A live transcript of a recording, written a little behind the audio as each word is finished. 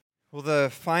Well, the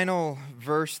final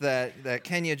verse that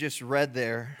Kenya just read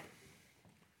there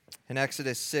in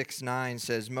Exodus 6:9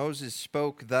 says, Moses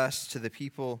spoke thus to the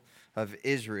people of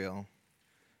Israel,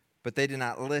 but they did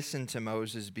not listen to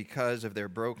Moses because of their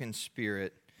broken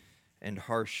spirit and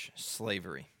harsh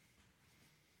slavery.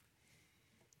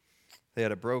 They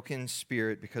had a broken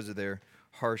spirit because of their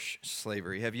harsh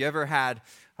slavery. Have you ever had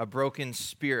a broken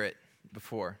spirit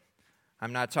before?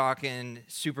 I'm not talking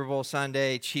Super Bowl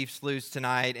Sunday, Chiefs lose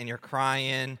tonight, and you're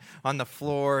crying on the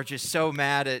floor, just so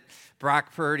mad at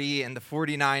Brock Purdy and the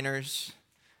 49ers,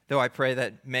 though I pray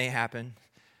that may happen.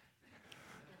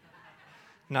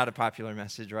 Not a popular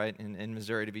message, right, in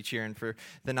Missouri to be cheering for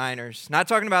the Niners. Not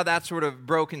talking about that sort of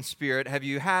broken spirit. Have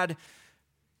you had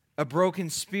a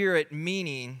broken spirit,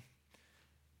 meaning,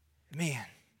 man,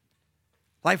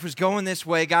 life was going this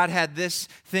way. God had this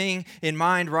thing in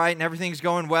mind, right? And everything's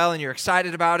going well, and you're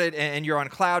excited about it, and you're on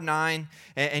cloud nine,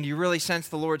 and you really sense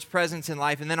the Lord's presence in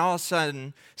life. And then all of a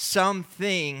sudden,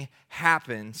 something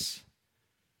happens,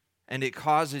 and it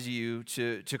causes you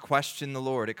to question the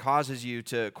Lord. It causes you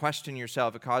to question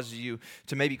yourself. It causes you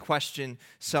to maybe question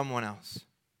someone else.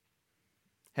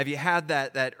 Have you had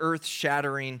that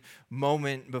earth-shattering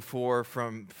moment before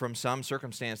from some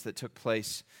circumstance that took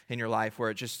place in your life where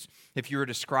it just, if you were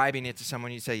describing it to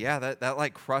someone, you'd say, yeah, that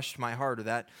like crushed my heart, or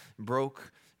that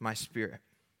broke my spirit?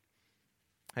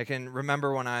 I can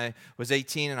remember when I was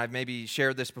 18, and I've maybe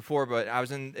shared this before, but I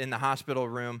was in the hospital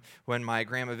room when my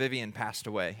grandma Vivian passed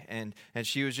away, and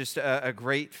she was just a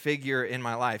great figure in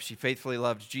my life. She faithfully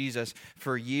loved Jesus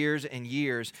for years and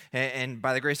years, and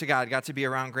by the grace of God, got to be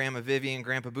around Grandma Vivian,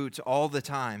 Grandpa Boots all the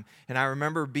time. And I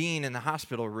remember being in the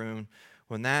hospital room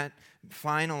when that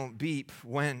final beep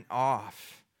went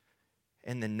off,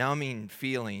 and the numbing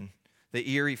feeling, the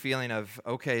eerie feeling of,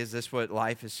 okay, is this what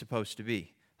life is supposed to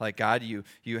be? Like, God, you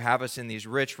have us in these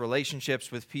rich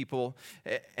relationships with people,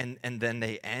 and then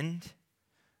they end.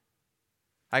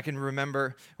 I can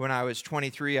remember when I was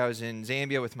 23, I was in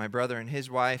Zambia with my brother and his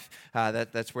wife.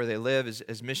 That's where they live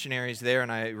as missionaries there,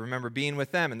 and I remember being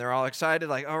with them, and they're all excited,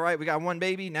 like, all right, we got one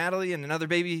baby, Natalie, and another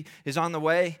baby is on the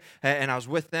way. And I was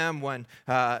with them when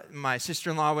my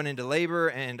sister-in-law went into labor,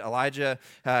 and Elijah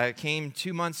came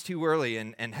 2 months too early,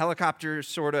 and helicopter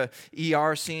sort of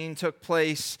ER scene took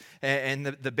place, and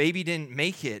the baby didn't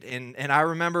make it. And I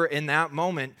remember in that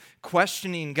moment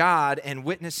questioning God and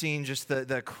witnessing just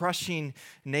the crushing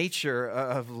nature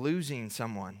of losing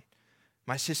someone.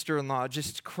 My sister-in-law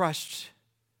just crushed.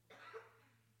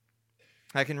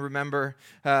 I can remember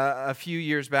a few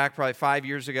years back, probably 5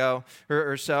 years ago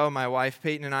or so, my wife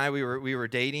Peyton and I, we were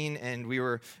dating, and we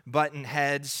were butting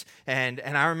heads, and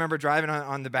I remember driving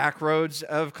on the back roads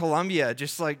of Columbia,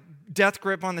 just like death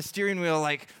grip on the steering wheel,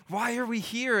 like, why are we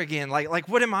here again? Like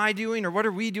what am I doing, or what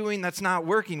are we doing that's not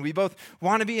working? We both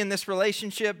want to be in this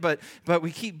relationship, but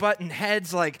we keep butting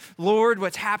heads, like, Lord,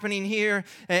 what's happening here?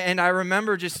 And I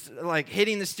remember just like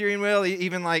hitting the steering wheel,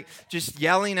 even like just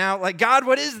yelling out, like, God,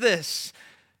 what is this?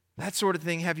 That sort of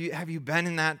thing. Have you been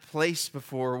in that place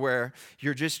before where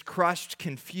you're just crushed,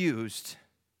 confused?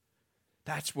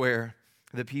 That's where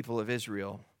the people of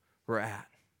Israel were at.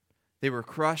 They were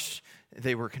crushed,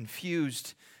 they were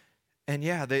confused, and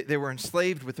yeah, they were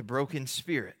enslaved with a broken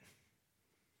spirit.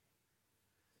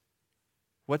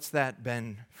 What's that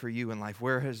been for you in life?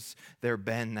 Where has there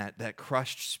been that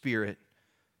crushed spirit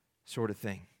sort of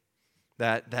thing?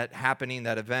 That happening,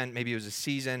 that event, maybe it was a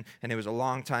season and it was a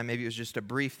long time, maybe it was just a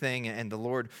brief thing and the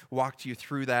Lord walked you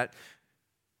through that.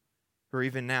 Or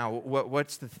even now,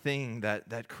 what's the thing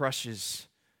that crushes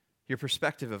your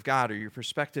perspective of God or your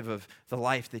perspective of the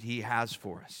life that He has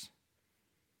for us?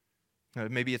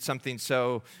 Maybe it's something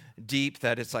so deep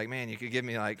that it's like, man, you could give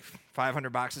me like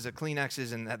 500 boxes of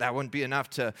Kleenexes and that wouldn't be enough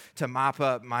to mop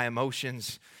up my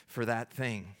emotions for that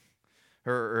thing.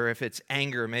 Or if it's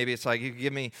anger, maybe it's like you could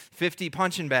give me 50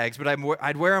 punching bags, but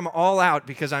I'd wear them all out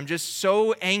because I'm just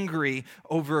so angry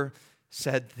over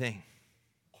said thing.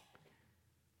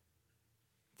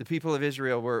 The people of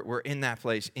Israel were in that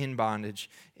place, in bondage,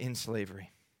 in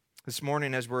slavery. This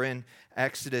morning, as we're in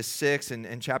Exodus 6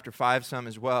 and chapter 5 some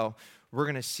as well, we're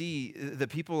going to see the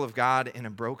people of God in a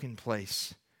broken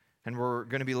place. And we're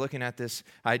going to be looking at this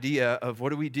idea of what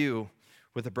do we do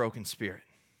with a broken spirit?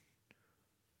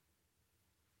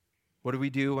 What do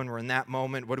we do when we're in that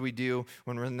moment? What do we do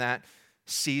when we're in that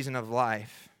season of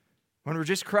life? When we're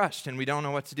just crushed and we don't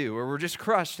know what to do, or we're just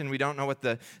crushed and we don't know what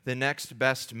the next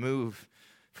best move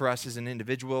for us as an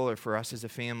individual or for us as a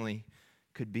family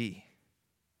could be.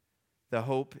 The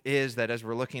hope is that as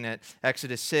we're looking at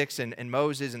Exodus 6 and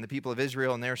Moses and the people of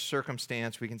Israel and their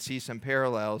circumstance, we can see some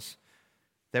parallels,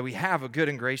 that we have a good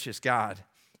and gracious God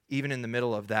even in the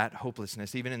middle of that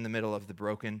hopelessness, even in the middle of the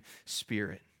broken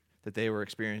spirit that they were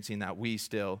experiencing, that we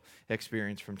still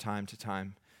experience from time to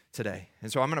time today.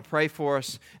 And so I'm going to pray for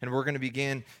us, and we're going to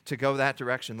begin to go that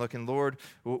direction, looking, Lord,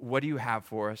 what do you have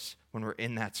for us when we're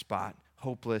in that spot,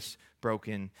 hopeless,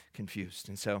 broken, confused?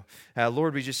 And so,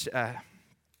 Lord, we just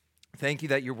thank you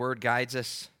that your word guides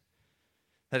us,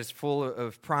 that it's full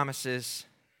of promises,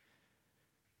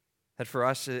 that for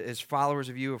us as followers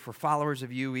of you, or for followers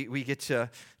of you, we get to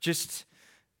just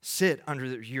sit under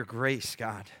your grace,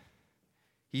 God.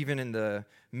 Even in the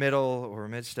middle or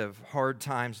midst of hard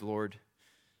times, Lord,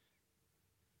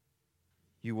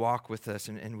 you walk with us,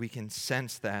 and we can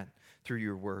sense that through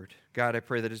your word. God, I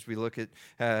pray that as we look at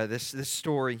this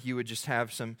story, you would just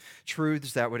have some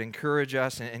truths that would encourage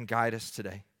us and guide us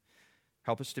today.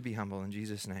 Help us to be humble in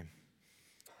Jesus' name.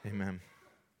 Amen.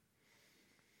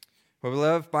 Well, we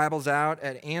love Bibles out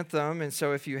at Anthem, and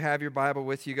so if you have your Bible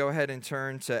with you, go ahead and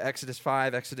turn to Exodus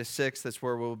 5, Exodus 6. That's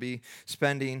where we'll be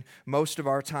spending most of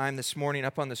our time this morning.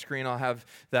 Up on the screen, I'll have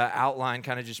the outline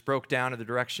kind of just broke down to the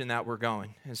direction that we're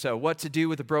going. And so what to do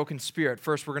with the broken spirit.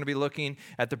 First, we're going to be looking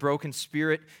at the broken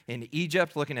spirit in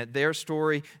Egypt, looking at their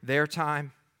story, their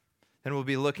time. Then we'll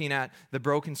be looking at the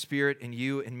broken spirit in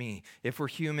you and me. If we're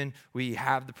human, we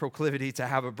have the proclivity to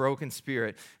have a broken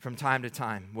spirit from time to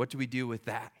time. What do we do with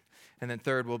that? And then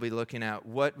third, we'll be looking at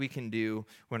what we can do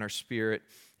when our spirit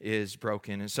is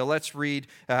broken. And so let's read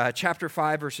chapter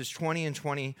 5, verses 20 and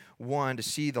 21 to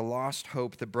see the lost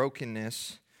hope, the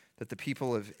brokenness that the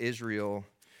people of Israel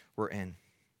were in.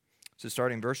 So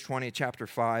starting verse 20, chapter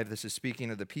 5, this is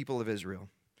speaking of the people of Israel.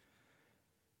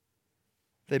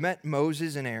 They met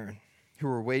Moses and Aaron, who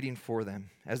were waiting for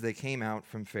them as they came out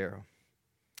from Pharaoh.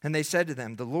 And they said to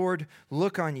them, "The Lord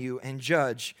look on you and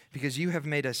judge, because you have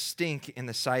made us stink in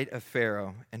the sight of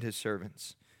Pharaoh and his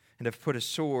servants, and have put a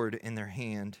sword in their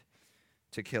hand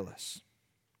to kill us."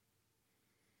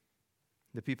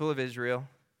 The people of Israel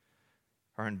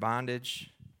are in bondage.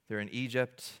 They're in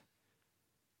Egypt.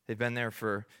 They've been there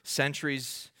for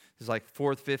centuries. There's like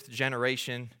fourth, fifth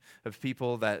generation of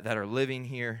people that are living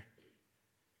here.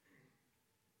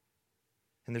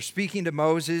 And they're speaking to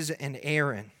Moses and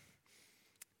Aaron.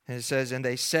 And it says, and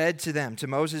they said to them, to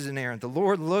Moses and Aaron, "The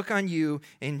Lord look on you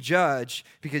and judge,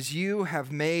 because you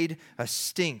have made a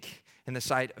stink in the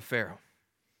sight of Pharaoh."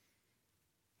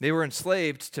 They were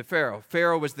enslaved to Pharaoh.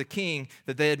 Pharaoh was the king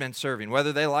that they had been serving,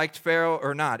 whether they liked Pharaoh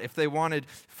or not. If they wanted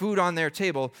food on their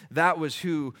table, that was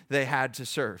who they had to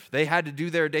serve. They had to do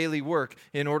their daily work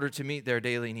in order to meet their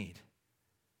daily need.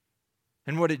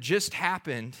 And what had just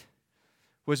happened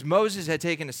was Moses had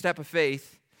taken a step of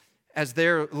faith as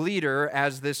their leader,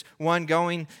 as this one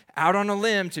going out on a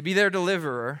limb to be their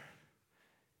deliverer.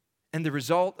 And the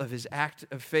result of his act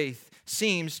of faith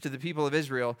seems to the people of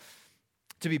Israel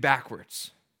to be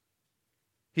backwards.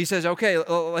 He says, okay,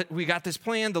 we got this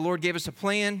plan. The Lord gave us a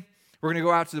plan. We're going to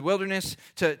go out to the wilderness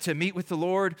to meet with the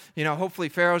Lord. You know, hopefully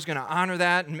Pharaoh's going to honor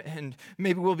that, and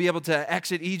maybe we'll be able to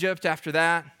exit Egypt after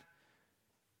that.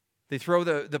 They throw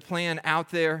the plan out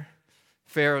there.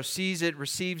 Pharaoh sees it,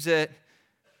 receives it.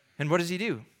 And what does he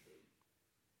do?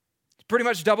 He pretty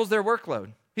much doubles their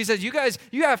workload. He says, you guys,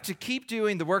 you have to keep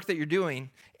doing the work that you're doing,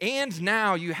 and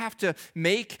now you have to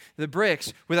make the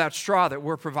bricks without straw that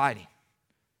we're providing.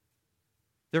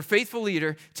 Their faithful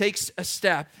leader takes a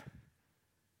step,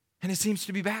 and it seems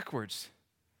to be backwards.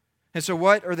 And so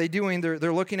what are they doing?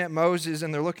 They're looking at Moses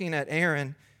and they're looking at Aaron.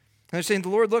 And they're saying, "The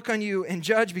Lord look on you and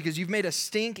judge, because you've made a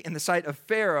stink in the sight of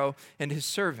Pharaoh and his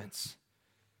servants."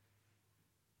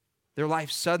 Their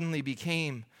life suddenly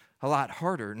became a lot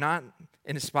harder, not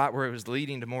in a spot where it was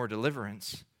leading to more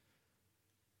deliverance.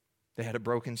 They had a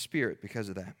broken spirit because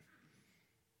of that.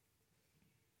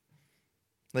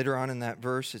 Later on in that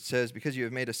verse, it says, "Because you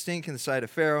have made a stink in the sight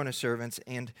of Pharaoh and his servants,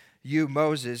 and you,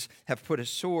 Moses, have put a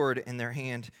sword in their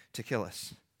hand to kill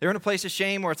us." They're in a place of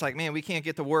shame where it's like, man, we can't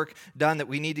get the work done that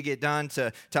we need to get done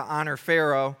to honor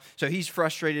Pharaoh, so he's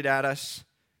frustrated at us.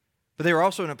 But they were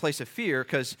also in a place of fear,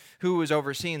 because who was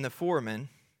overseeing the foreman?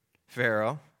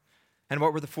 Pharaoh. And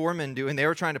what were the foremen doing? They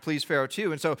were trying to please Pharaoh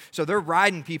too. And so they're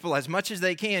riding people as much as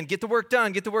they can. Get the work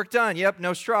done, get the work done. Yep,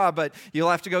 no straw, but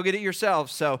you'll have to go get it yourself.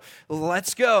 So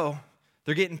let's go.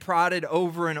 They're getting prodded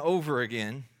over and over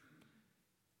again.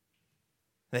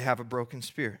 They have a broken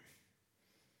spirit.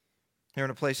 They're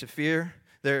in a place of fear.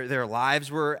 Their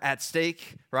lives were at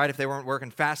stake, right? If they weren't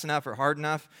working fast enough or hard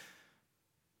enough.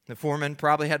 The foreman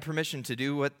probably had permission to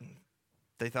do what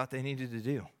they thought they needed to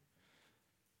do.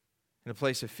 In a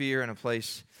place of fear, in a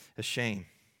place of shame.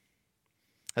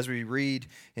 As we read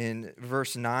in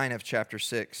verse 9 of chapter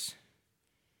 6,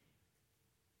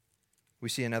 we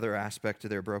see another aspect of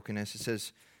their brokenness. It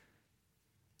says,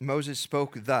 Moses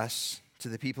spoke thus to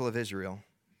the people of Israel,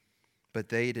 but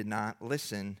they did not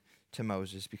listen to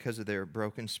Moses because of their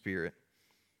broken spirit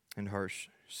and harsh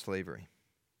slavery.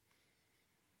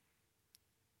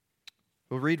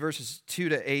 We'll read verses 2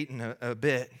 to 8 in a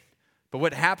bit, but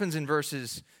what happens in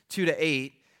verses 2 to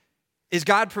 8 is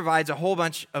God provides a whole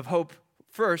bunch of hope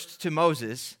first to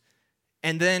Moses,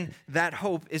 and then that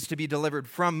hope is to be delivered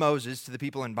from Moses to the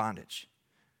people in bondage.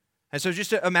 And so just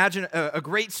to imagine a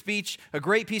great speech, a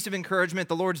great piece of encouragement.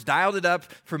 The Lord's dialed it up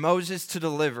for Moses to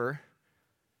deliver.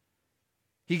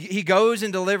 He goes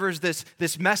and delivers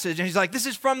this message, and he's like, this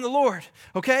is from the Lord,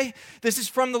 okay? This is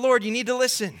from the Lord. You need to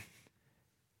listen.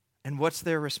 And what's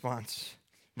their response?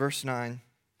 Verse 9,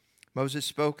 Moses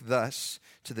spoke thus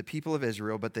to the people of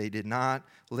Israel, but they did not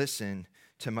listen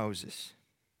to Moses.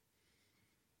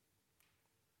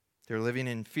 They're living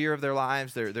in fear of their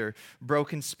lives. They're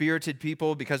broken-spirited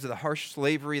people because of the harsh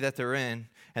slavery that they're in.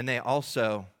 And they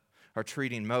also are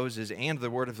treating Moses and the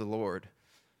word of the Lord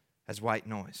as white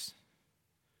noise.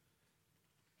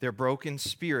 Their broken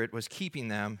spirit was keeping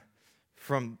them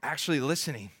from actually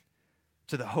listening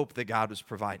to the hope that God was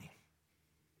providing.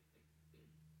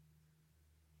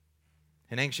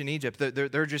 In ancient Egypt,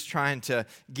 they're just trying to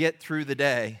get through the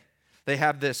day. They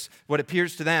have this, what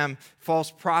appears to them,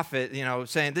 false prophet,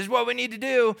 saying, this is what we need to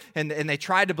do. And they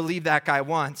tried to believe that guy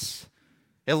once.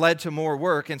 It led to more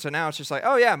work. And so now it's just like,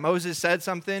 oh yeah, Moses said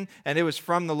something and it was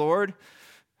from the Lord.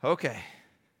 Okay.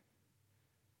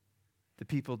 The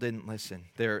people didn't listen.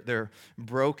 Their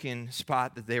broken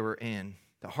spot that they were in,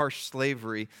 the harsh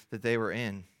slavery that they were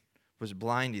in, was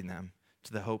blinding them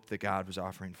to the hope that God was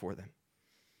offering for them.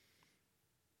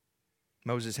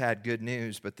 Moses had good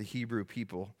news, but the Hebrew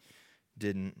people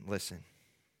didn't listen.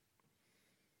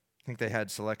 I think they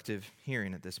had selective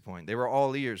hearing at this point. They were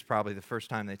all ears probably the first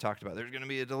time they talked about, there's going to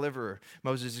be a deliverer.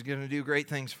 Moses is going to do great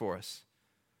things for us.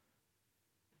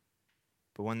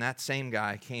 But when that same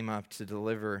guy came up to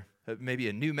deliver maybe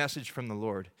a new message from the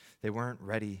Lord, they weren't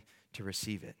ready to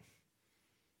receive it.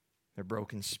 Their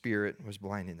broken spirit was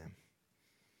blinding them.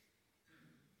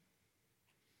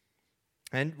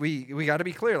 And we got to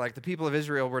be clear, like the people of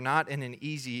Israel were not in an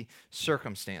easy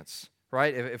circumstance,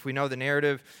 right? If we know the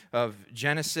narrative of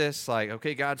Genesis, like,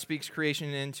 okay, God speaks creation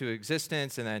into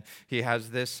existence, and then he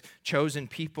has this chosen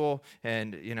people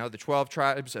and, the 12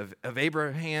 tribes of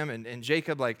Abraham and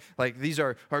Jacob, like these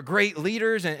are great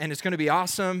leaders, and it's going to be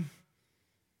awesome.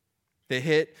 They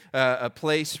hit a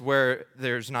place where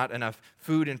there's not enough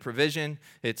food and provision.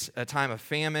 It's a time of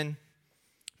famine.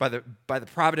 By the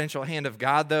providential hand of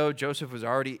God, though, Joseph was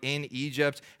already in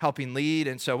Egypt helping lead.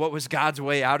 And so what was God's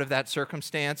way out of that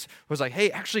circumstance was like, hey,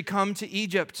 actually come to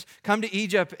Egypt. Come to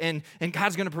Egypt, and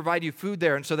God's going to provide you food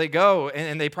there. And so they go,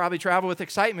 and they probably travel with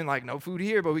excitement, like, no food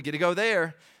here, but we get to go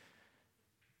there.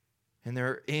 And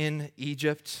they're in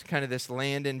Egypt, kind of this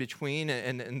land in between,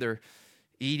 and they're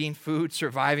eating food,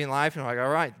 surviving life. And they're like,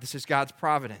 all right, this is God's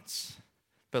providence.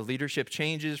 But leadership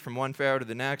changes from one Pharaoh to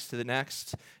the next.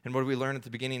 And what do we learn at the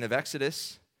beginning of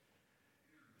Exodus?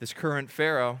 This current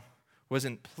Pharaoh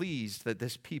wasn't pleased that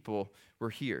this people were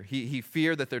here. He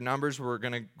feared that their numbers were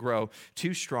going to grow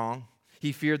too strong.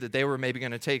 He feared that they were maybe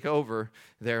going to take over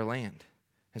their land.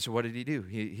 And so what did he do?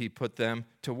 He put them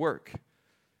to work.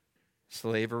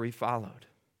 Slavery followed.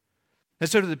 And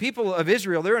so to the people of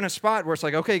Israel, they're in a spot where it's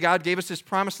like, okay, God gave us this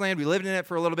promised land. We lived in it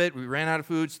for a little bit. We ran out of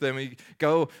food, so then we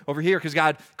go over here because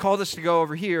God called us to go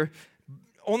over here,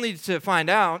 only to find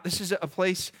out this is a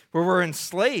place where we're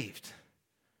enslaved.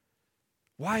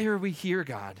 Why are we here,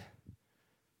 God?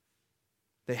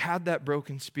 They had that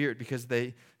broken spirit because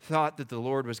they thought that the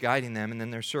Lord was guiding them, and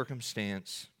then their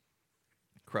circumstance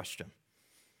crushed them.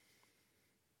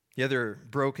 The other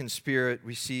broken spirit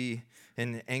we see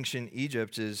in ancient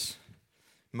Egypt is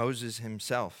Moses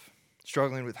himself,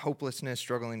 struggling with hopelessness,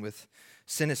 struggling with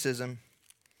cynicism.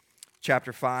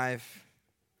 Chapter 5,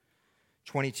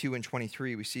 22 and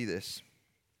 23, we see this.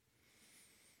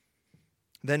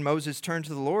 Then Moses turned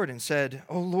to the Lord and said,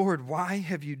 "O Lord, why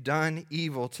have you done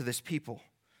evil to this people?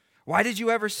 Why did you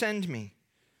ever send me?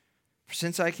 For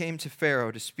since I came to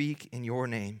Pharaoh to speak in your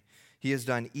name, he has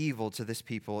done evil to this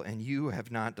people, and you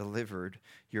have not delivered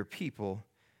your people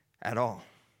at all."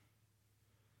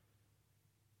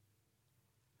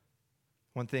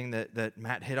 One thing that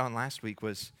Matt hit on last week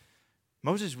was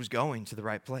Moses was going to the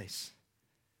right place.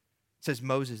 It says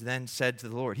Moses then said to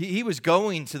the Lord. He was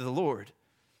going to the Lord.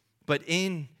 But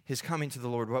in his coming to the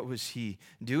Lord, what was he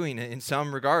doing? In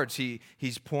some regards,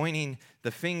 he's pointing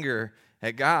the finger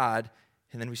at God,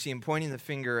 and then we see him pointing the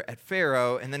finger at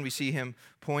Pharaoh, and then we see him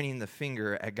pointing the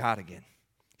finger at God again.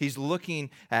 He's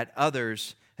looking at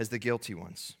others as the guilty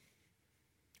ones.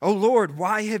 "Oh Lord,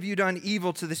 why have you done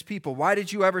evil to this people? Why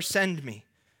did you ever send me?"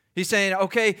 He's saying,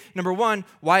 okay, number one,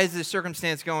 why is this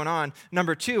circumstance going on?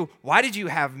 Number two, why did you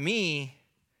have me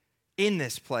in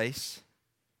this place?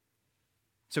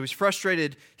 So he's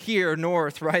frustrated here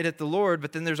north, right, at the Lord,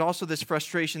 but then there's also this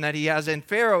frustration that he has in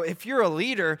Pharaoh. If you're a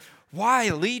leader, why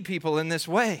lead people in this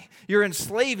way? You're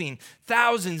enslaving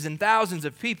thousands and thousands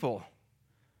of people.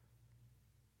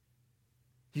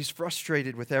 He's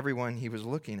frustrated with everyone he was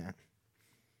looking at.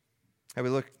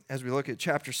 As we look at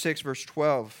chapter 6, verse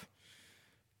 12,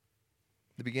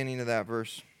 the beginning of that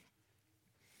verse.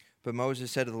 But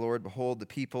Moses said to the Lord, "Behold, the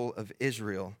people of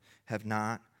Israel have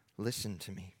not listened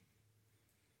to me."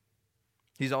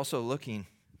 He's also looking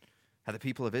at the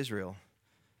people of Israel,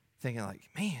 thinking like,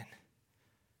 man,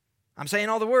 I'm saying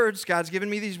all the words. God's given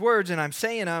me these words, and I'm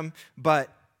saying them,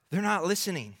 but they're not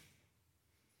listening.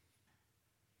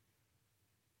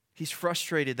 He's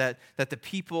frustrated that the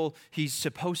people he's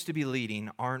supposed to be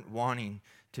leading aren't wanting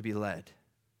to be led.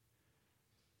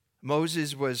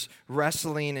 Moses was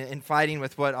wrestling and fighting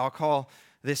with what I'll call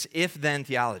this if-then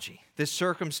theology, this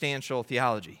circumstantial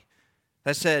theology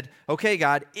that said, okay,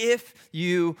 God, if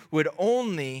you would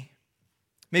only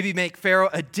maybe make Pharaoh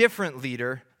a different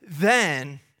leader,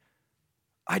 then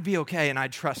I'd be okay and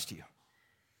I'd trust you.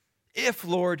 If,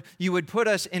 Lord, you would put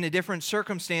us in a different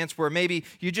circumstance where maybe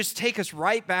you just take us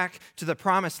right back to the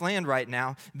promised land right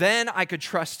now, then I could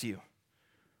trust you.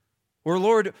 Or,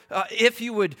 Lord, if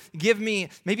you would give me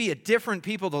maybe a different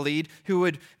people to lead who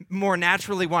would more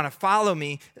naturally want to follow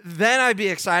me, then I'd be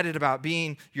excited about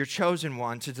being your chosen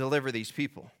one to deliver these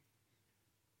people.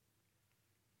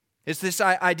 It's this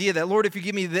idea that, Lord, if you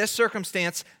give me this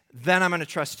circumstance, then I'm going to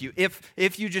trust you.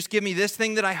 If you just give me this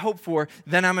thing that I hope for,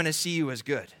 then I'm going to see you as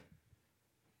good.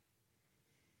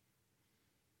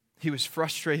 He was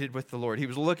frustrated with the Lord. He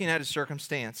was looking at his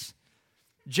circumstance.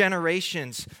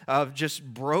 Generations of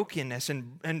just brokenness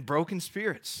and broken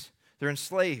spirits. They're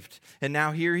enslaved. And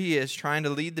now here he is trying to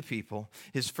lead the people.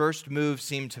 His first move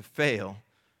seemed to fail.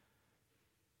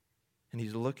 And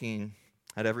he's looking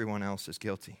at everyone else as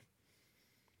guilty.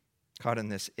 Caught in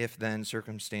this if-then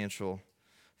circumstantial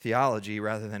theology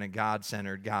rather than a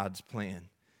God-centered, God's plan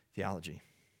theology.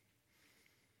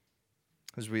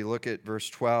 As we look at verse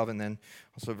 12 and then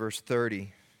also verse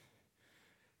 30,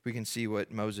 we can see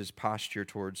what Moses' posture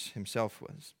towards himself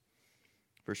was.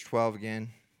 Verse 12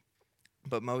 again.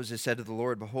 But Moses said to the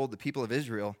Lord, "Behold, the people of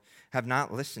Israel have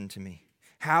not listened to me.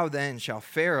 How then shall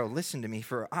Pharaoh listen to me?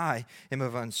 For I am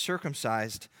of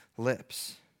uncircumcised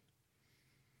lips."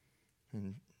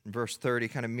 And verse 30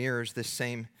 kind of mirrors this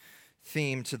same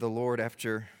theme to the Lord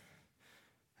after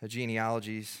a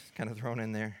genealogy is kind of thrown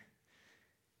in there.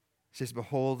 It says,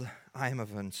 "Behold, I am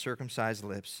of uncircumcised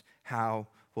lips. How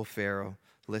will Pharaoh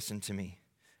listen to me?"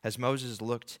 As Moses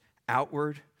looked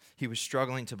outward, he was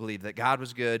struggling to believe that God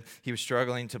was good. He was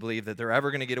struggling to believe that they're ever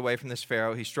going to get away from this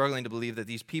Pharaoh. He's struggling to believe that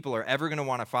these people are ever going to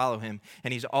want to follow him.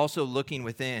 And he's also looking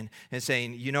within and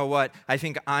saying, you know what? I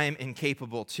think I'm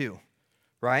incapable too,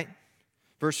 right?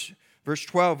 Verse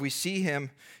 12, we see him,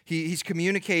 he's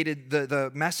communicated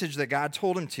the message that God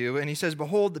told him to, and he says,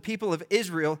 "Behold, the people of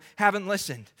Israel haven't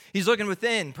listened." He's looking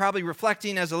within, probably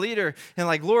reflecting as a leader, and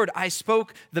like, Lord, I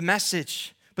spoke the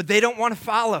message, but they don't want to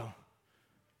follow.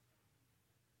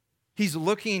 He's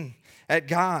looking at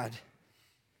God.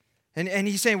 And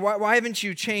he's saying, why haven't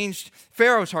you changed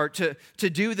Pharaoh's heart to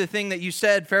do the thing that you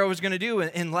said Pharaoh was going to do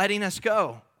in letting us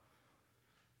go?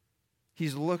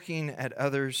 He's looking at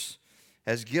others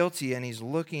as guilty, and he's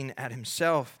looking at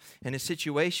himself and his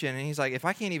situation, and he's like, if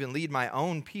I can't even lead my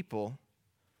own people,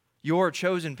 your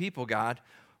chosen people, God,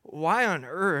 why on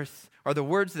earth are the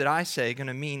words that I say going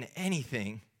to mean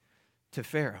anything to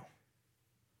Pharaoh?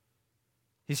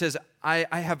 He says, I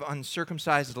have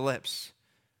uncircumcised lips,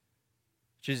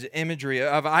 which is imagery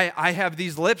of I have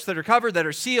these lips that are covered, that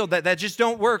are sealed, that just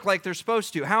don't work like they're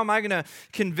supposed to. How am I going to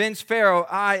convince Pharaoh,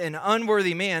 I, an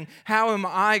unworthy man, how am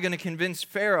I going to convince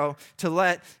Pharaoh to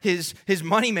let his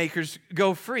moneymakers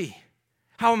go free?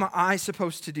 How am I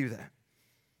supposed to do that?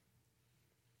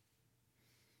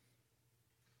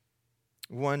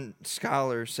 One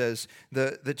scholar says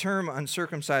the term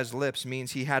uncircumcised lips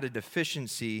means he had a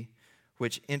deficiency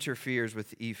which interferes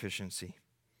with efficiency.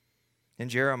 In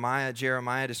Jeremiah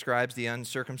describes the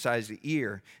uncircumcised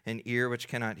ear, an ear which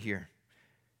cannot hear.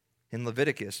 In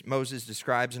Leviticus, Moses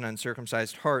describes an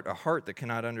uncircumcised heart, a heart that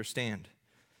cannot understand.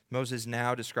 Moses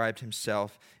now described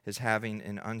himself as having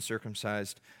an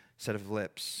uncircumcised set of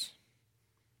lips.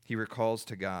 He recalls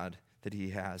to God that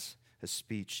he has a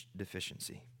speech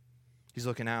deficiency. He's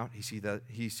looking out,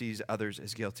 he sees others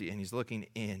as guilty, and he's looking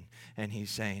in, and he's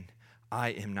saying, I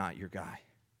am not your guy.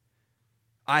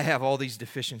 I have all these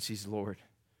deficiencies, Lord.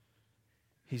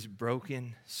 He's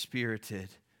broken-spirited.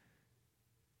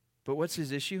 But what's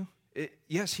his issue?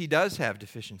 Yes, he does have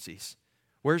deficiencies.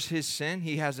 Where's his sin?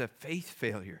 He has a faith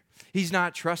failure. He's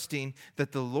not trusting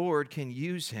that the Lord can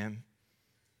use him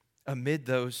amid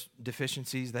those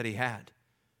deficiencies that he had.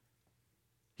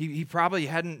 He probably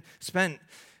hadn't spent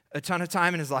a ton of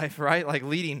time in his life, right? Like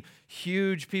leading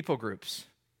huge people groups.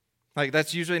 Like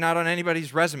that's usually not on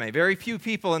anybody's resume. Very few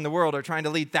people in the world are trying to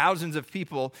lead thousands of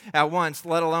people at once,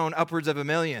 let alone upwards of 1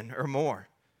 million or more.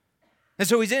 And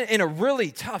so he's in a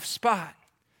really tough spot.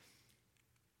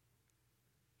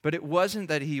 But it wasn't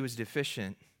that he was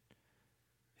deficient.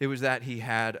 It was that he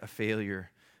had a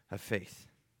failure of faith.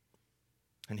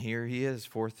 And here he is,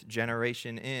 4th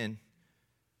generation in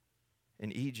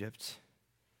Egypt,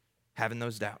 having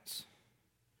those doubts.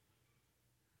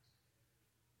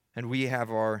 And we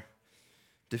have our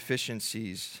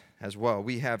deficiencies as well.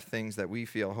 We have things that we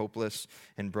feel hopeless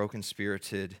and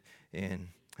broken-spirited in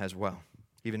as well.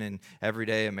 Even in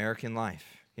everyday American life,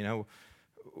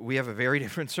 we have a very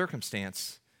different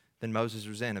circumstance than Moses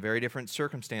was in, a very different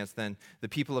circumstance than the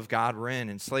people of God were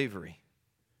in slavery.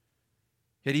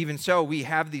 Yet even so, we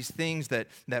have these things that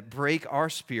break our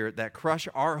spirit, that crush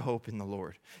our hope in the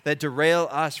Lord, that derail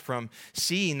us from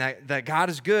seeing that God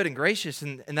is good and gracious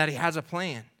and that he has a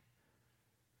plan.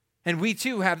 And we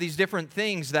too have these different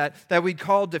things that we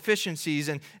call deficiencies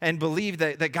and believe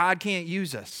that God can't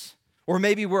use us. Or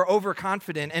maybe we're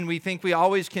overconfident and we think we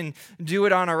always can do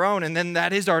it on our own, and then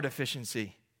that is our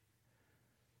deficiency.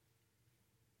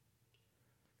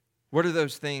 What are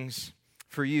those things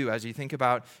for you as you think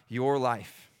about your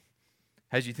life?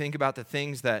 As you think about the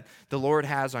things that the Lord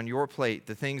has on your plate,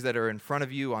 the things that are in front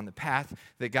of you on the path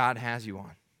that God has you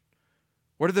on?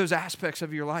 What are those aspects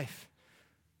of your life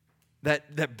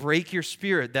that break your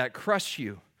spirit, that crush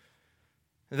you,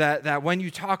 that when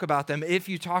you talk about them, if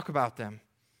you talk about them,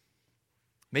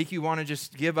 make you want to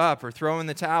just give up or throw in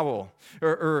the towel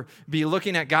or be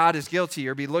looking at God as guilty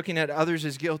or be looking at others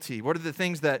as guilty? What are the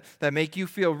things that make you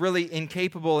feel really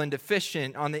incapable and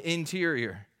deficient on the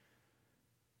interior?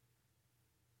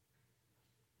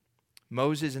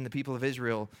 Moses and the people of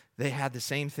Israel, they had the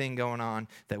same thing going on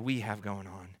that we have going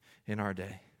on in our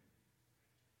day.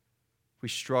 We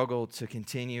struggle to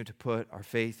continue to put our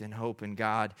faith and hope in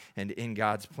God and in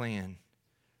God's plan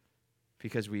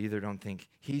because we either don't think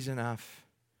he's enough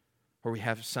or we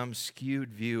have some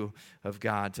skewed view of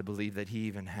God to believe that he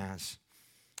even has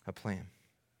a plan.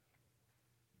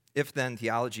 If then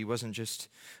theology wasn't just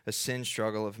a sin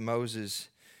struggle of Moses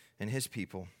and his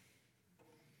people,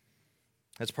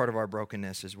 that's part of our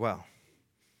brokenness as well.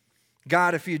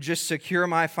 God, if you just secure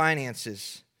my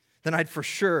finances, then I'd for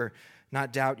sure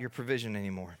not doubt your provision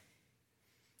anymore.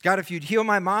 God, if you'd heal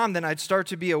my mom, then I'd start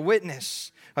to be a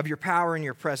witness of your power and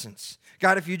your presence.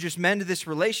 God, if you just mend this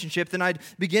relationship, then I'd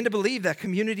begin to believe that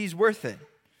community's worth it.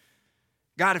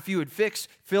 God, if you would fix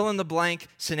fill in the blank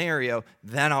scenario,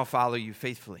 then I'll follow you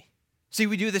faithfully. See,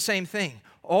 we do the same thing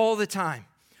all the time.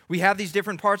 We have these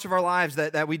different parts of our lives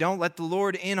that we don't let the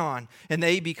Lord in on, and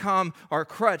they become our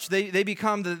crutch. They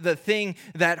become the thing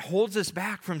that holds us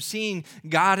back from seeing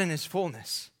God in his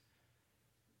fullness.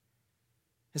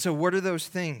 And so what are those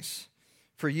things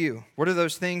for you? What are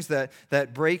those things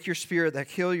that break your spirit, that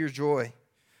kill your joy?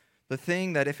 The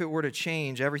thing that if it were to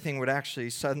change, everything would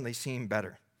actually suddenly seem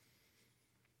better.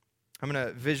 I'm going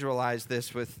to visualize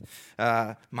this with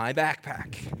my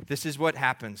backpack. This is what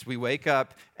happens. We wake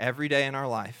up every day in our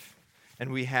life,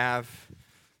 and we have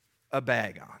a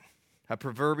bag on, a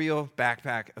proverbial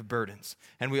backpack of burdens.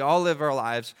 And we all live our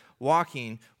lives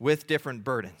walking with different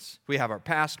burdens. We have our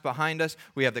past behind us.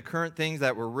 We have the current things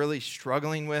that we're really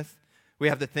struggling with. We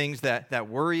have the things that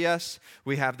worry us.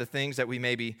 We have the things that we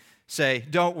maybe say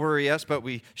don't worry us, but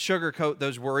we sugarcoat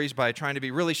those worries by trying to be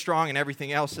really strong in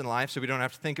everything else in life so we don't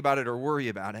have to think about it or worry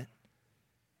about it.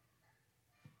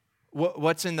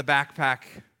 What's in the backpack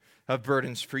of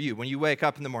burdens for you? When you wake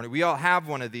up in the morning, we all have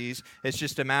one of these. It's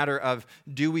just a matter of,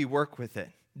 do we work with it?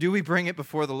 Do we bring it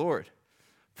before the Lord?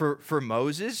 For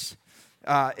Moses,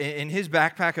 in his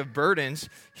backpack of burdens,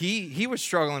 he was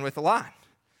struggling with a lot.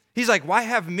 He's like, why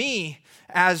have me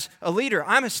as a leader?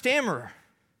 I'm a stammerer.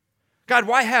 God,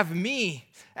 why have me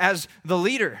as the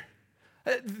leader?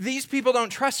 These people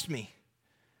don't trust me.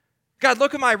 God,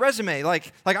 look at my resume.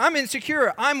 Like I'm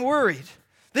insecure. I'm worried.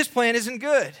 This plan isn't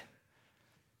good.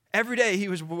 Every day he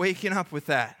was waking up with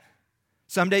that.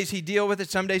 Some days he'd deal with it.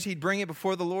 Some days he'd bring it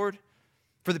before the Lord.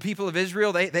 For the people of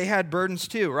Israel, they had burdens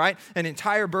too, right? An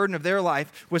entire burden of their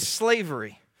life was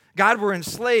slavery. God were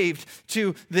enslaved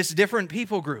to this different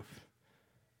people group.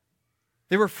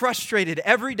 They were frustrated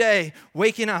every day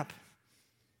waking up.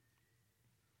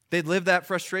 They'd live that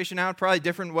frustration out probably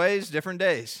different ways, different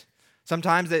days.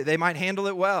 Sometimes they might handle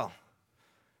it well.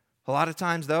 A lot of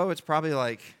times, though, it's probably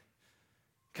like,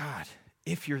 God,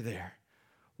 if you're there,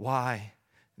 why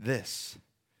this?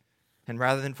 And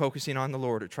rather than focusing on the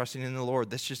Lord or trusting in the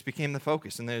Lord, this just became the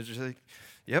focus. And they're just like,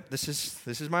 yep, this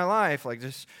is my life. Like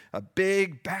just a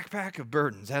big backpack of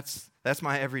burdens. That's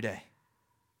my everyday.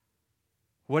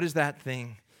 What is that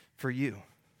thing for you?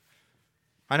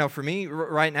 I know for me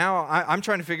right now, I'm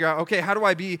trying to figure out, okay, how do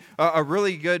I be a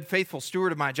really good, faithful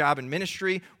steward of my job and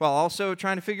ministry while also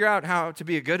trying to figure out how to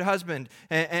be a good husband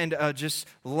and just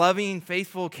loving,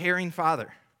 faithful, caring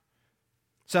father?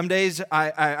 Some days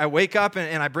I wake up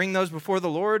and I bring those before the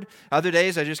Lord. Other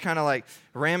days I just kind of like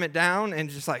ram it down and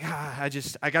just like,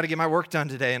 I got to get my work done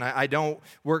today, and I don't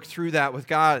work through that with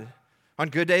God. On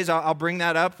good days, I'll bring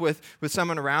that up with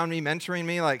someone around me, mentoring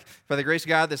me. Like, by the grace of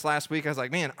God, this last week, I was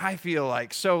like, man, I feel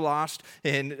like so lost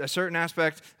in a certain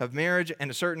aspect of marriage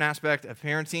and a certain aspect of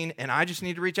parenting, and I just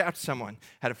need to reach out to someone.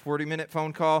 Had a 40-minute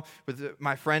phone call with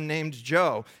my friend named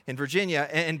Joe in Virginia,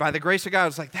 and by the grace of God, I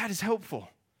was like, that is helpful.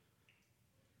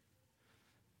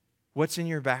 What's in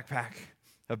your backpack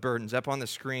of burdens? Up on the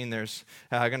screen, there's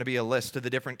going to be a list of the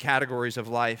different categories of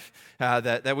life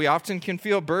that we often can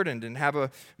feel burdened and have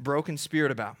a broken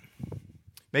spirit about.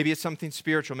 Maybe it's something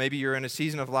spiritual. Maybe you're in a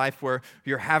season of life where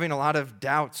you're having a lot of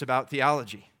doubts about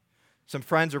theology. Some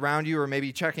friends around you are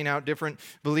maybe checking out different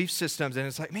belief systems, and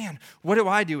it's like, man, what do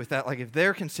I do with that? Like, if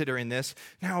they're considering this,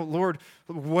 now, Lord,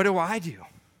 what do I do?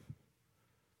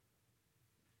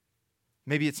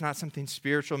 Maybe it's not something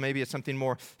spiritual. Maybe it's something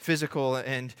more physical.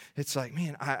 And it's like,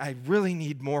 man, I really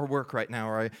need more work right now.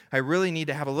 Or I really need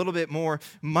to have a little bit more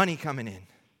money coming in.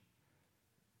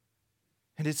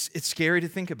 And it's scary to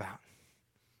think about.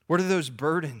 What are those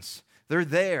burdens? They're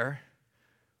there.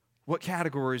 What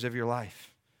categories of your life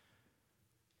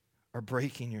are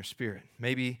breaking your spirit?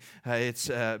 Maybe it's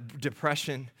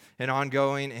depression and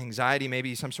ongoing anxiety,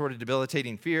 maybe some sort of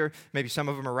debilitating fear. Maybe some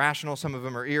of them are rational, some of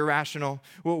them are irrational.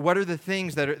 Well, what are the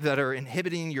things that are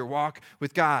inhibiting your walk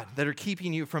with God, that are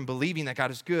keeping you from believing that God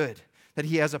is good, that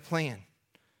He has a plan?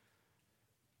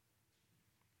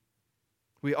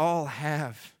 We all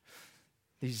have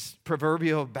these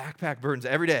proverbial backpack burdens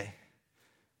every day.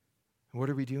 What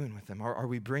are we doing with them? Are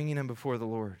we bringing them before the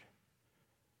Lord?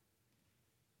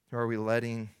 Or are we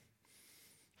letting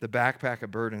the backpack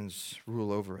of burdens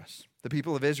rule over us? The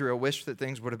people of Israel wished that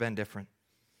things would have been different.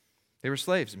 They were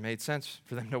slaves. It made sense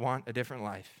for them to want a different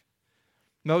life.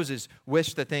 Moses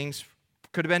wished that things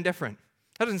could have been different.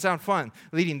 That doesn't sound fun,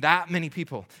 leading that many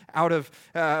people out of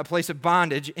a place of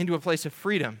bondage into a place of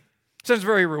freedom. It sounds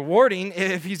very rewarding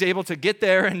if he's able to get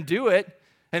there and do it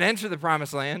and enter the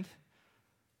promised land.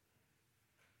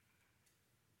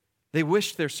 They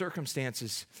wished their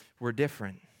circumstances were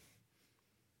different,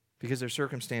 because their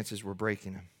circumstances were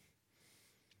breaking them.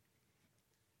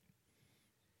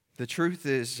 The truth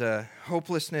is,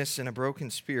 hopelessness and a broken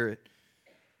spirit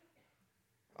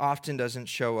often doesn't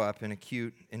show up in a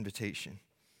cute invitation.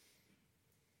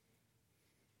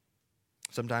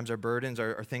 Sometimes our burdens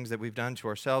are things that we've done to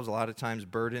ourselves. A lot of times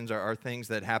burdens are things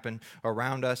that happen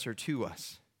around us or to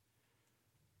us.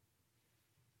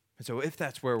 And so if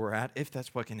that's where we're at, if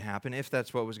that's what can happen, if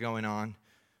that's what was going on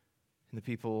in the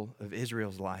people of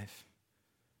Israel's life,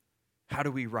 how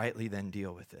do we rightly then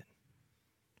deal with it?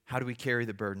 How do we carry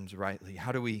the burdens rightly?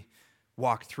 How do we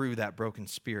walk through that broken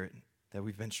spirit that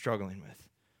we've been struggling with?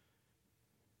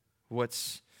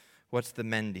 What's the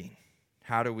mending?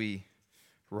 How do we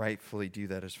rightfully do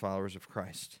that as followers of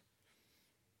Christ?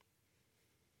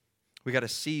 We got to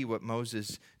see what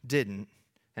Moses didn't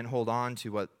and hold on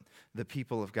to what the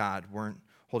people of God weren't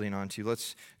holding on to.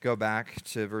 Let's go back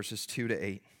to verses 2 to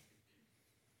 8.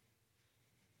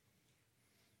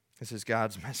 This is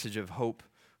God's message of hope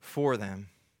for them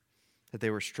that they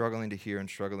were struggling to hear and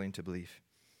struggling to believe.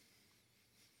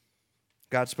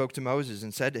 God spoke to Moses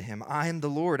and said to him, I am the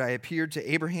Lord. I appeared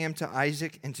to Abraham, to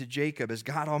Isaac, and to Jacob as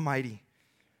God Almighty.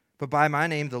 But by my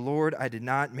name, the Lord, I did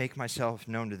not make myself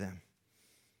known to them.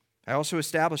 I also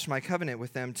established my covenant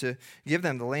with them to give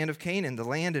them the land of Canaan, the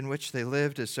land in which they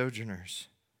lived as sojourners.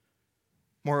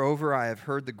 Moreover, I have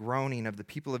heard the groaning of the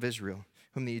people of Israel,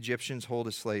 whom the Egyptians hold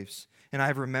as slaves, and I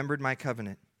have remembered my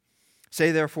covenant.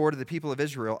 Say therefore to the people of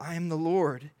Israel, I am the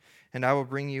Lord, and I will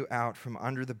bring you out from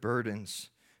under the burdens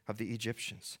of the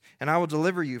Egyptians, and I will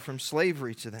deliver you from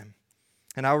slavery to them,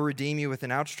 and I will redeem you with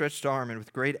an outstretched arm and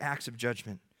with great acts of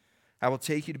judgment. I will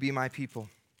take you to be my people,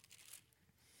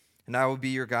 and I will be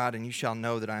your God, and you shall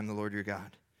know that I am the Lord your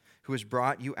God, who has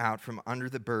brought you out from under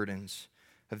the burdens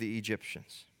of the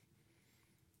Egyptians.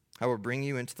 I will bring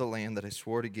you into the land that I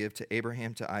swore to give to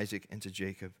Abraham, to Isaac, and to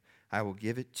Jacob. I will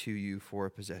give it to you for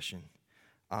a possession.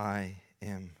 I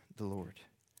am the Lord.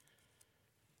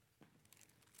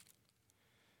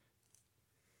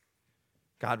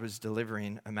 God was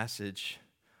delivering a message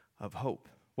of hope.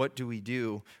 What do we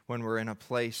do when we're in a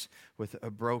place with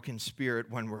a broken spirit,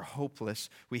 when we're hopeless?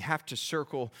 We have to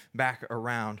circle back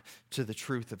around to the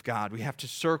truth of God. We have to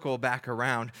circle back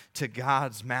around to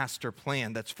God's master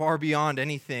plan that's far beyond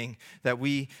anything that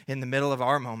we, in the middle of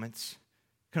our moments,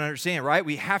 can understand, right?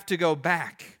 We have to go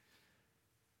back,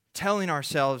 telling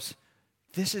ourselves,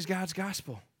 this is God's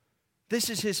gospel. This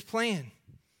is His plan.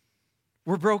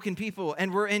 We're broken people,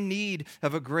 and we're in need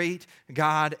of a great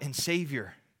God and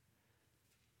Savior.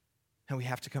 And we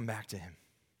have to come back to Him.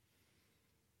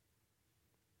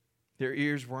 Their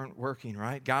ears weren't working,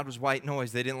 right? God was white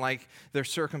noise. They didn't like their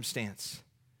circumstance.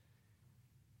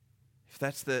 If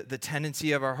that's the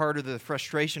tendency of our heart or the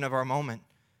frustration of our moment,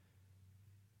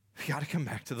 we got to come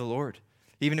back to the Lord.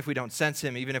 Even if we don't sense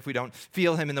Him, even if we don't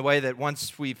feel Him in the way that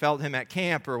once we felt Him at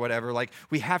camp or whatever,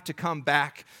 we have to come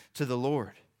back to the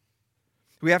Lord.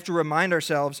 We have to remind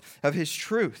ourselves of His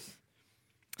truth.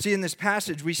 See, in this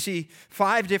passage, we see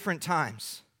 5 different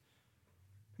times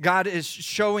God is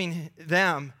showing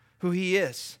them who He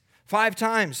is. 5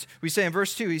 times, we say in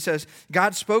verse 2, He says,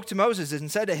 God spoke to Moses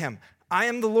and said to him, I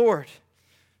am the Lord.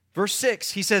 Verse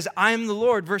 6, He says, I am the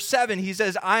Lord. Verse 7, He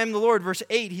says, I am the Lord. Verse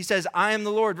 8, He says, I am the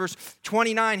Lord. Verse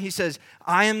 29, He says,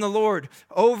 I am the Lord.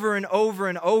 Over and over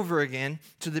and over again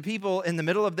to the people in the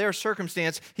middle of their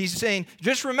circumstance, He's saying,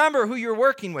 just remember who you're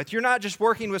working with. You're not just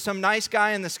working with some nice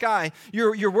guy in the sky.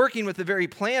 You're working with the very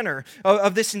planner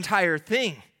of this entire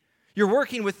thing. You're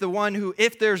working with the one who,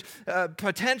 if there's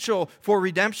potential for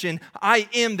redemption, I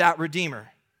am that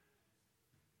Redeemer.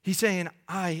 He's saying,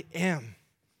 I am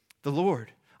the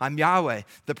Lord. I'm Yahweh,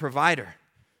 the provider.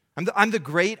 I'm the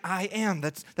great I am.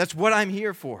 That's what I'm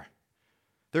here for.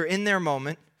 They're in their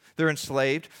moment. They're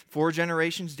enslaved, 4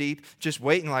 generations deep, just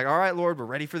waiting all right, Lord, we're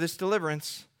ready for this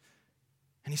deliverance.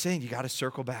 And He's saying, you got to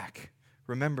circle back.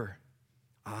 Remember,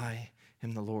 I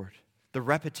am the Lord. The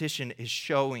repetition is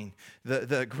showing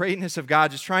the greatness of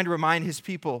God, just trying to remind His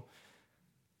people,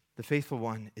 the faithful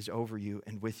one is over you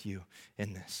and with you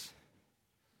in this.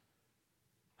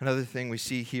 Another thing we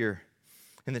see here,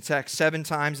 in the text, 7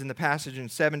 times in the passage, in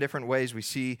 7 different ways, we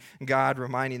see God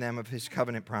reminding them of His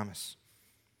covenant promise.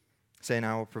 Saying,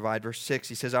 I will provide. Verse 6,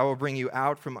 He says, I will bring you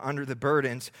out from under the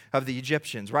burdens of the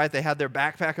Egyptians. Right? They had their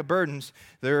backpack of burdens.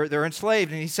 They're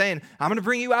enslaved. And He's saying, I'm going to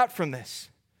bring you out from this.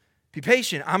 Be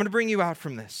patient. I'm going to bring you out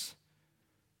from this.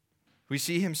 We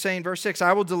see Him saying, verse 6,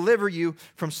 I will deliver you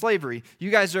from slavery.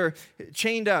 You guys are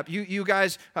chained up. You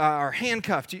guys are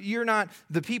handcuffed. You're not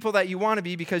the people that you want to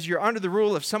be because you're under the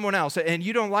rule of someone else, and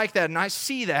you don't like that, and I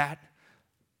see that.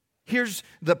 Here's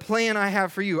the plan I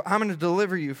have for you. I'm going to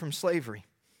deliver you from slavery.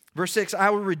 Verse 6, I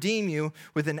will redeem you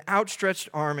with an outstretched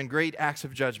arm and great acts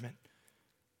of judgment.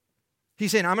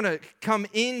 He's saying, I'm going to come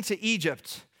into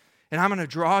Egypt, and I'm going to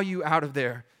draw you out of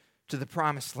there to the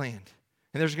promised land.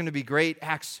 And there's going to be great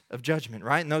acts of judgment,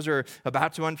 right? And those are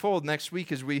about to unfold next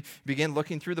week as we begin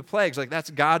looking through the plagues. That's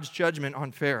God's judgment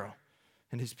on Pharaoh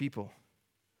and his people.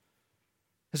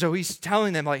 And so He's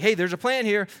telling them, hey, there's a plan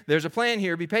here. There's a plan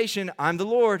here. Be patient. I'm the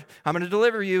Lord. I'm going to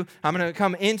deliver you. I'm going to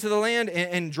come into the land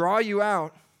and draw you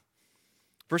out.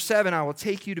 Verse 7, I will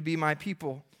take you to be my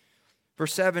people.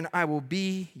 Verse 7, I will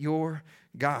be your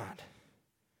God.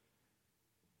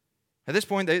 At this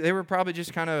point, they were probably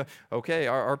just kind of, okay,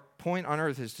 our point on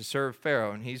earth is to serve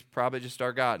Pharaoh, and he's probably just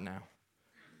our God now.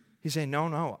 He's saying,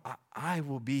 no, I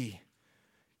will be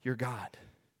your God.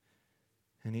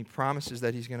 And He promises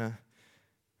that He's going to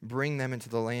bring them into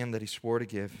the land that He swore to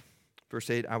give. Verse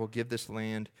 8, I will give this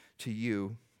land to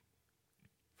you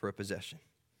for a possession.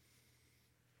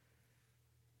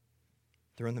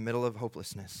 They're in the middle of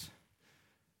hopelessness.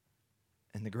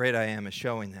 And the great I am is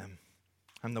showing them,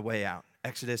 I'm the way out.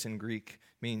 Exodus in Greek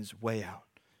means way out.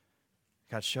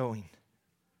 God's showing,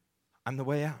 I'm the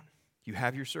way out. You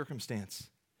have your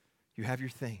circumstance. You have your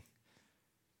thing.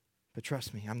 But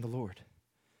trust me, I'm the Lord.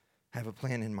 I have a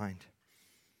plan in mind.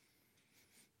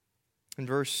 In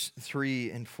verse 3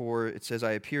 and 4, it says,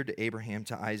 I appeared to Abraham,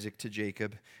 to Isaac, to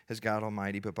Jacob as God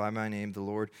Almighty, but by my name, the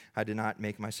Lord, I did not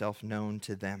make myself known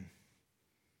to them.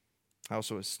 I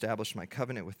also established my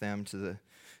covenant with them to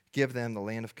give them the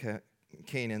land of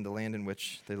Canaan, the land in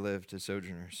which they lived as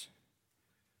sojourners.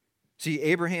 See,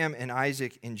 Abraham and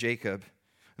Isaac and Jacob,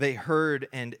 they heard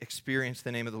and experienced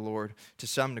the name of the Lord to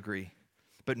some degree.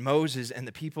 But Moses and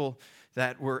the people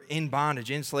that were in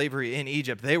bondage, in slavery in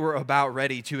Egypt, they were about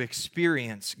ready to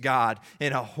experience God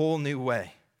in a whole new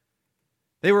way.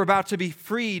 They were about to be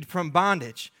freed from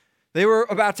bondage. They were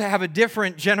about to have a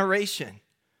different generation.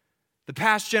 The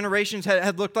past generations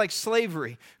had looked like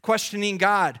slavery, questioning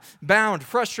God, bound,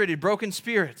 frustrated, broken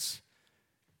spirits.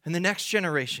 And the next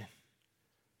generation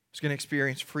was going to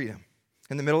experience freedom.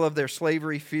 In the middle of their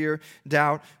slavery, fear,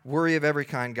 doubt, worry of every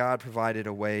kind, God provided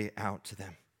a way out to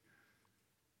them.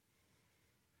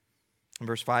 In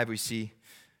verse 5, we see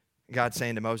God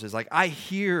saying to Moses, like, I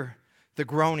hear the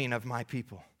groaning of my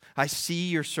people. I see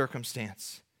your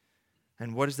circumstance.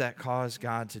 And what does that cause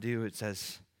God to do? It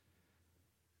says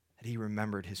that he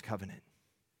remembered his covenant.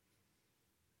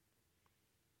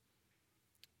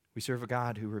 We serve a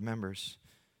God who remembers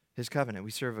his covenant.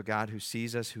 We serve a God who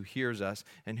sees us, who hears us,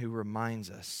 and who reminds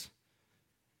us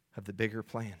of the bigger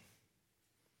plan.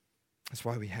 That's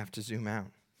why we have to zoom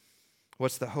out.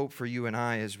 What's the hope for you and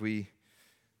I as we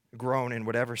groan in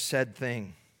whatever said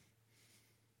thing?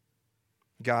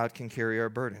 God can carry our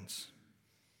burdens.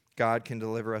 God can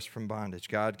deliver us from bondage.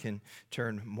 God can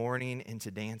turn mourning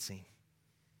into dancing.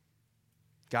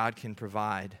 God can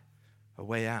provide a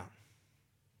way out.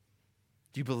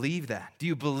 Do you believe that? Do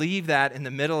you believe that in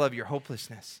the middle of your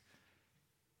hopelessness?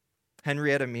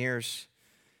 Henrietta Mears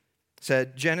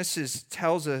said, Genesis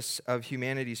tells us of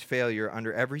humanity's failure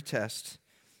under every test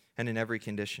and in every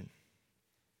condition.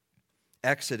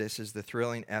 Exodus is the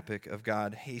thrilling epic of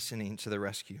God hastening to the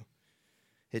rescue.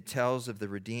 It tells of the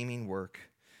redeeming work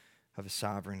of a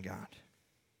sovereign God.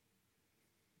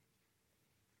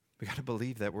 We got to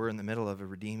believe that we're in the middle of a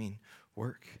redeeming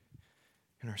work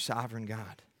in our sovereign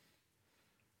God.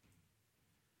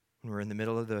 When we're in the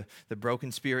middle of the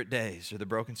broken spirit days or the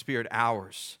broken spirit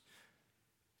hours.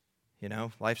 You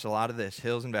know, life's a lot of this,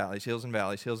 hills and valleys, hills and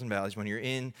valleys, hills and valleys. When you're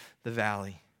in the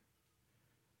valley,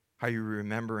 are you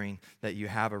remembering that you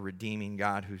have a redeeming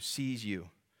God who sees you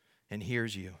and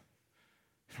hears you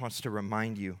and wants to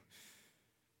remind you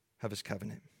of his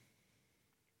covenant?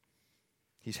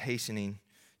 He's hastening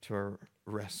to our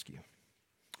rescue.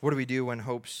 What do we do when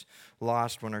hope's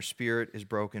lost, when our spirit is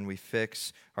broken? We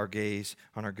fix our gaze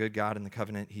on our good God and the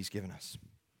covenant he's given us.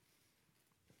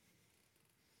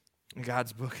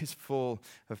 God's book is full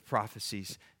of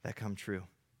prophecies that come true.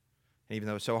 And even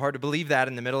though it's so hard to believe that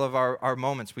in the middle of our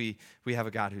moments, we have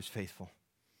a God who's faithful.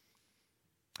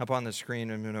 Up on the screen,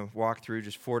 I'm going to walk through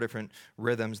just 4 different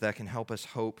rhythms that can help us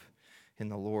hope in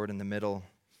the Lord in the middle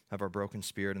of our broken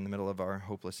spirit, in the middle of our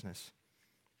hopelessness.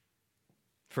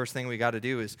 First thing we got to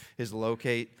do is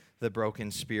locate the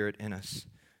broken spirit in us.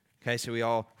 Okay, so we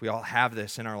all have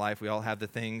this in our life. We all have the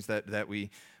things that we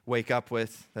wake up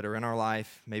with that are in our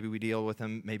life. Maybe we deal with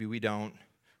them, maybe we don't.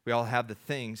 We all have the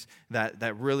things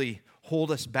that really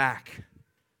hold us back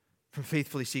from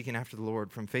faithfully seeking after the Lord,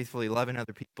 from faithfully loving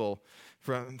other people,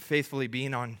 from faithfully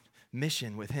being on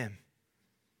mission with him.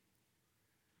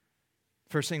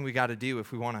 First thing we got to do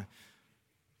if we want to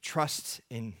trust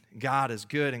in God as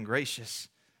good and gracious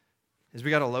is we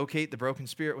got to locate the broken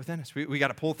spirit within us. We got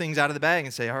to pull things out of the bag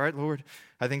and say, all right, Lord,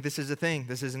 I think this is a thing.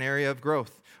 This is an area of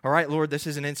growth. All right, Lord, this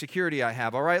is an insecurity I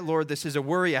have. All right, Lord, this is a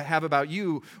worry I have about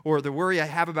you or the worry I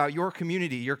have about your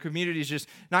community. Your community is just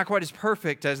not quite as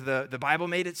perfect as the Bible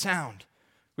made it sound.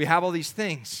 We have all these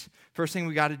things. First thing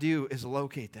we got to do is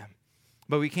locate them.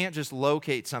 But we can't just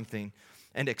locate something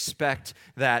and expect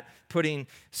that putting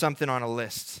something on a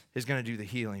list is going to do the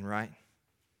healing, right?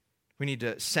 We need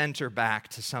to center back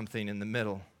to something in the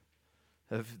middle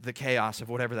of the chaos of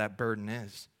whatever that burden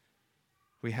is.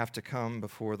 We have to come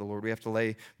before the Lord. We have to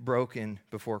lay broken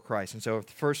before Christ. And so if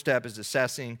the first step is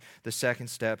assessing, the second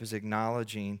step is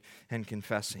acknowledging and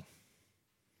confessing.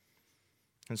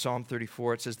 In Psalm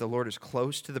 34, it says, the Lord is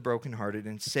close to the brokenhearted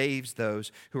and saves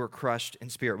those who are crushed in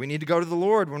spirit. We need to go to the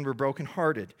Lord when we're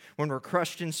brokenhearted, when we're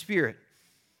crushed in spirit.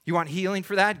 You want healing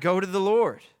for that? Go to the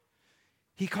Lord.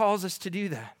 He calls us to do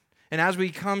that. And as we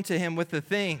come to him with the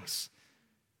things,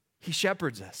 he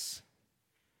shepherds us.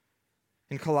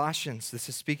 In Colossians, this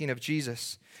is speaking of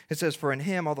Jesus. It says, for in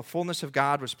him all the fullness of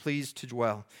God was pleased to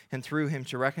dwell, and through him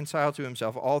to reconcile to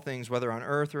himself all things, whether on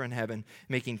earth or in heaven,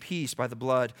 making peace by the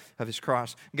blood of his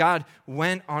cross. God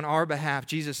went on our behalf.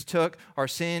 Jesus took our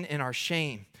sin and our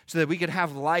shame so that we could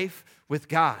have life with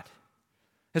God.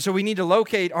 And so we need to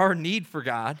locate our need for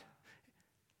God,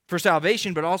 for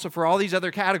salvation, but also for all these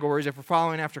other categories if we're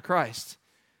following after Christ.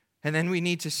 And then we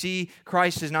need to see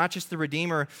Christ as not just the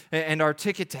Redeemer and our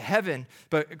ticket to heaven,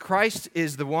 but Christ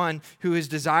is the one who is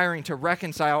desiring to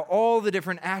reconcile all the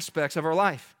different aspects of our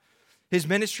life. His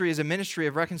ministry is a ministry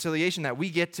of reconciliation that we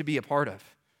get to be a part of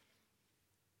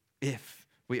if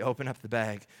we open up the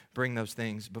bag, bring those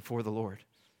things before the Lord.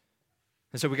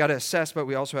 And so we got to assess, but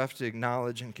we also have to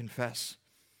acknowledge and confess.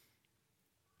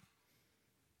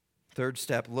 Third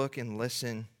step, look and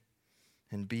listen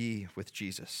and be with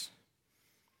Jesus.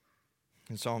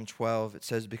 In Psalm 12, it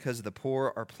says, because the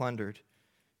poor are plundered,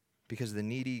 because the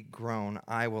needy groan,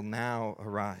 I will now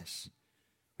arise.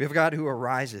 We have a God who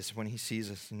arises when he sees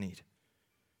us in need.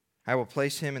 I will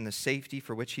place him in the safety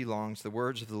for which he longs. The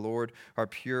words of the Lord are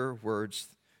pure words,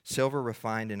 silver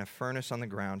refined in a furnace on the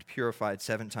ground, purified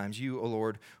 7 times. You, O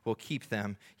Lord, will keep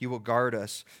them. You will guard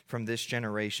us from this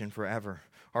generation forever.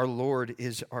 Our Lord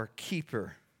is our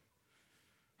keeper,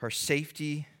 our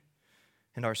safety,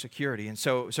 and our security. And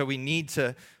so we need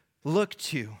to look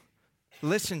to,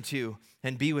 listen to,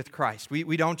 and be with Christ.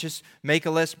 We don't just make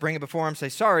a list, bring it before him, say,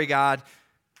 sorry, God.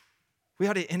 We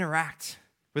ought to interact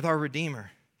with our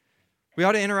Redeemer. We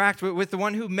ought to interact with the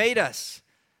one who made us,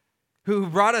 who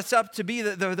brought us up to be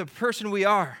the person we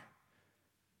are.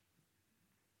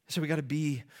 So we got to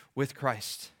be with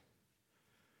Christ.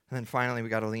 And then finally, we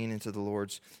got to lean into the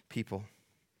Lord's people.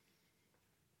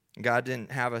 God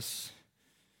didn't have us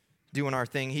doing our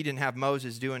thing. He didn't have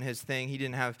Moses doing his thing. He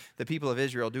didn't have the people of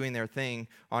Israel doing their thing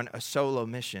on a solo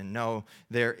mission. No,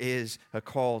 there is a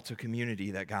call to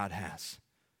community that God has.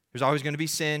 There's always going to be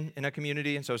sin in a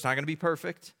community, and so it's not going to be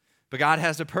perfect. But God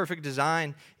has a perfect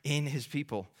design in his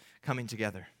people coming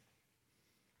together.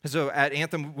 And so at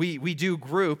Anthem, we do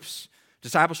groups,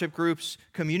 discipleship groups,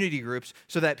 community groups,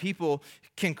 so that people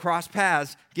can cross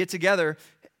paths, get together,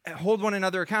 hold one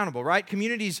another accountable, right?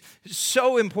 Community's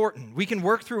so important. We can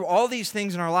work through all these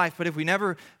things in our life, but if we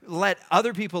never let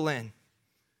other people in,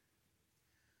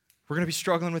 we're going to be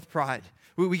struggling with pride.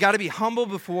 We got to be humble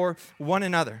before one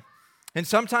another. And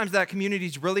sometimes that community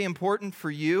is really important for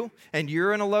you, and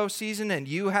you're in a low season, and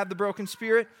you have the broken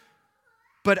spirit.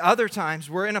 But other times,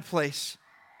 we're in a place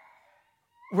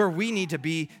where we need to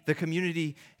be the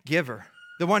community giver,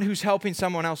 the one who's helping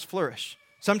someone else flourish.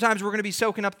 Sometimes we're going to be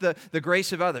soaking up the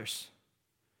grace of others.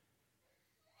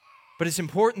 But it's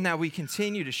important that we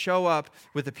continue to show up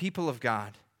with the people of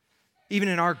God, even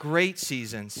in our great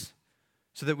seasons,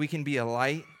 so that we can be a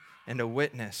light and a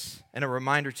witness and a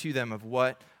reminder to them of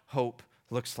what hope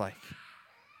looks like.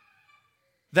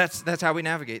 That's how we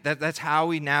navigate. That's how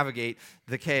we navigate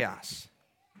the chaos.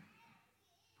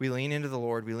 We lean into the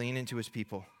Lord. We lean into his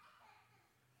people.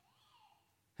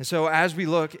 And so as we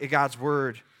look at God's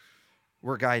word,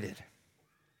 we're guided.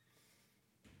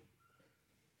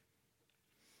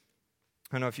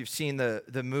 I don't know if you've seen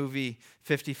the movie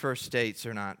 50 First Dates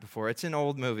or not before. It's an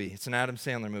old movie. It's an Adam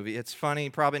Sandler movie. It's funny,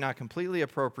 probably not completely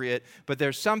appropriate, but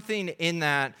there's something in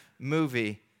that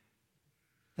movie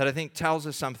that I think tells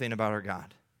us something about our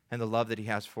God and the love that he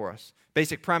has for us.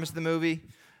 Basic premise of the movie,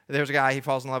 there's a guy, he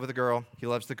falls in love with a girl. He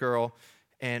loves the girl.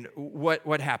 And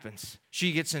what happens?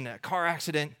 She gets in a car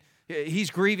accident. He's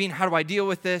grieving. How do I deal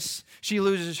with this? She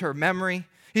loses her memory.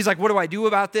 He's like, what do I do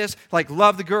about this? Like,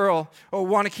 love the girl, or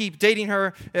want to keep dating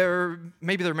her, or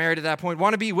maybe they're married at that point,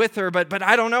 want to be with her, but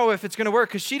I don't know if it's going to work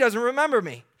because she doesn't remember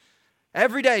me.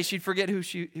 Every day she'd forget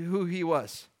who he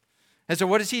was. And so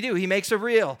what does he do? He makes a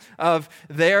reel of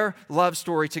their love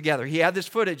story together. He had this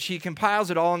footage. He compiles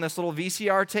it all in this little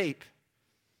VCR tape.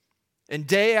 And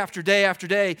day after day after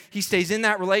day, he stays in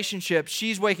that relationship.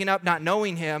 She's waking up not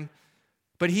knowing him,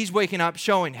 but he's waking up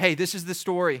showing, hey, this is the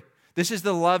story. This is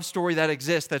the love story that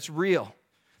exists, that's real.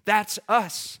 That's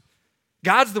us.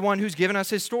 God's the one who's given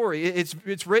us his story.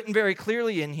 It's written very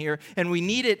clearly in here, and we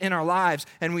need it in our lives,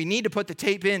 and we need to put the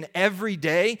tape in every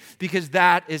day because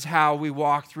that is how we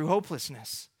walk through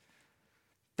hopelessness.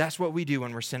 That's what we do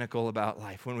when we're cynical about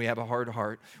life, when we have a hard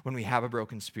heart, when we have a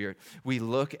broken spirit. We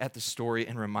look at the story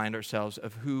and remind ourselves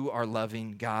of who our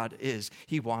loving God is.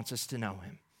 He wants us to know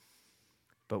him,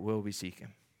 but will we seek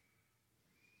him?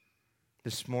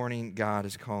 This morning, God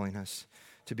is calling us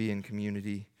to be in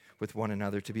community with one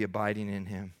another, to be abiding in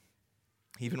him.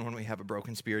 Even when we have a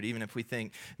broken spirit, even if we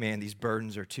think, man, these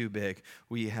burdens are too big,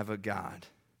 we have a God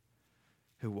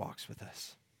who walks with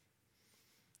us.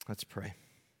 Let's pray.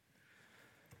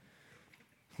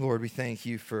 Lord, we thank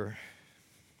you for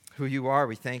who you are.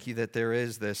 We thank you that there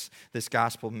is this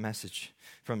gospel message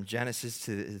from Genesis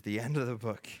to the end of the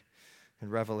book. In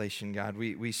Revelation, God,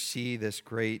 we see this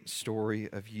great story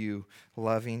of you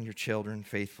loving your children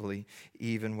faithfully,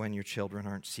 even when your children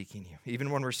aren't seeking you. Even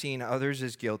when we're seeing others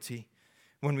as guilty,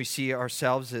 when we see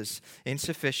ourselves as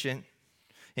insufficient,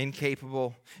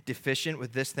 incapable, deficient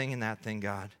with this thing and that thing,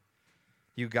 God,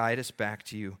 you guide us back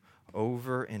to you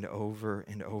over and over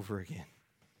and over again.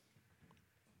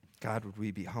 God, would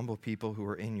we be humble people who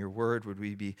are in your word? Would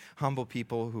we be humble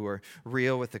people who are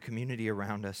real with the community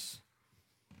around us?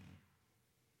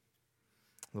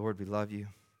 Lord, we love you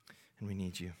and we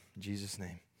need you. In Jesus'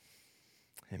 name,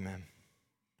 amen.